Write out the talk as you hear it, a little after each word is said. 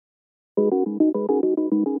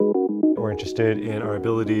We're interested in our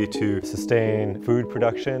ability to sustain food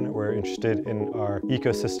production. We're interested in our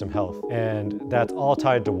ecosystem health. And that's all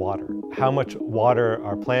tied to water. How much water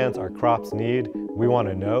our plants, our crops need, we want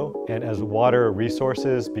to know. And as water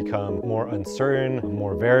resources become more uncertain,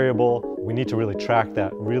 more variable, we need to really track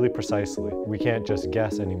that really precisely. We can't just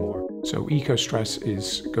guess anymore. So ECOSTRESS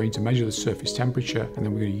is going to measure the surface temperature, and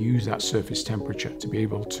then we're going to use that surface temperature to be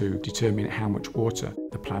able to determine how much water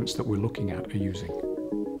the plants that we're looking at are using.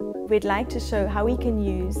 We'd like to show how we can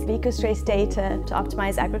use ECOSTRESS data to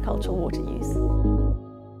optimize agricultural water use.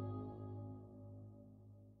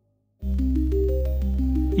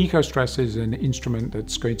 ECOSTRESS is an instrument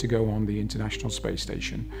that's going to go on the International Space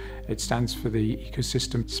Station. It stands for the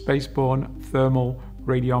Ecosystem Spaceborne Thermal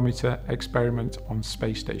Radiometer Experiment on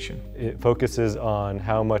Space Station. It focuses on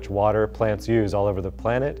how much water plants use all over the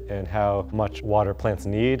planet and how much water plants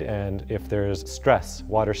need, and if there's stress,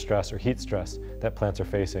 water stress or heat stress that plants are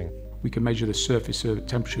facing. We can measure the surface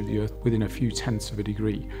temperature of the Earth within a few tenths of a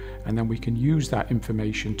degree, and then we can use that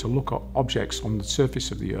information to look at objects on the surface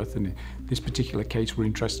of the Earth, and in this particular case we're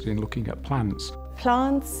interested in looking at plants.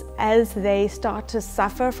 Plants, as they start to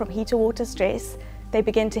suffer from heat or water stress, they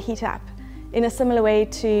begin to heat up in a similar way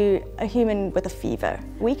to a human with a fever.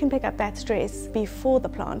 We can pick up that stress before the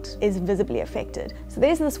plant is visibly affected. So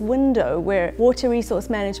there's this window where water resource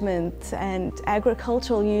management and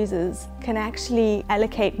agricultural users can actually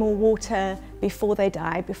allocate more water before they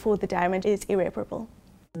die, before the damage is irreparable.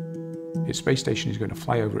 The space station is going to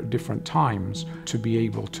fly over at different times to be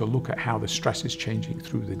able to look at how the stress is changing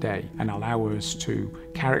through the day and allow us to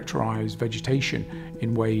characterize vegetation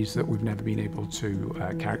in ways that we've never been able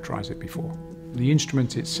to characterize it before. The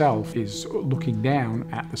instrument itself is looking down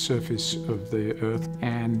at the surface of the Earth,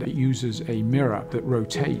 and it uses a mirror that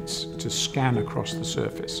rotates to scan across the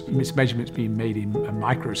surface. Its measurements being made in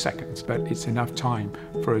microseconds, but it's enough time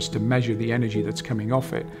for us to measure the energy that's coming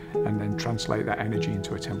off it and then translate that energy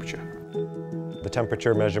into a temperature. The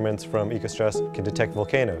temperature measurements from ECOSTRESS can detect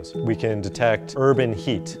volcanoes. We can detect urban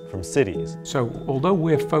heat from cities. So although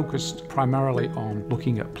we're focused primarily on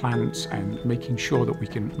looking at plants and making sure that we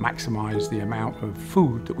can maximize the amount of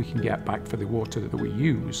food that we can get back for the water that we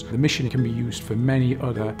use, the mission can be used for many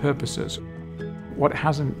other purposes. What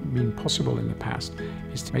hasn't been possible in the past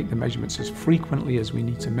is to make the measurements as frequently as we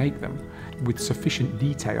need to make them with sufficient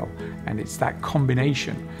detail, and it's that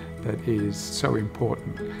combination that is so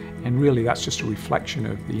important. And really that's just a reflection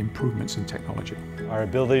of the improvements in technology. Our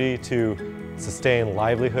ability to sustain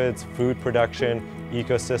livelihoods, food production,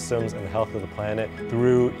 ecosystems, and the health of the planet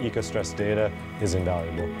through ECOSTRESS data is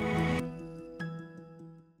invaluable.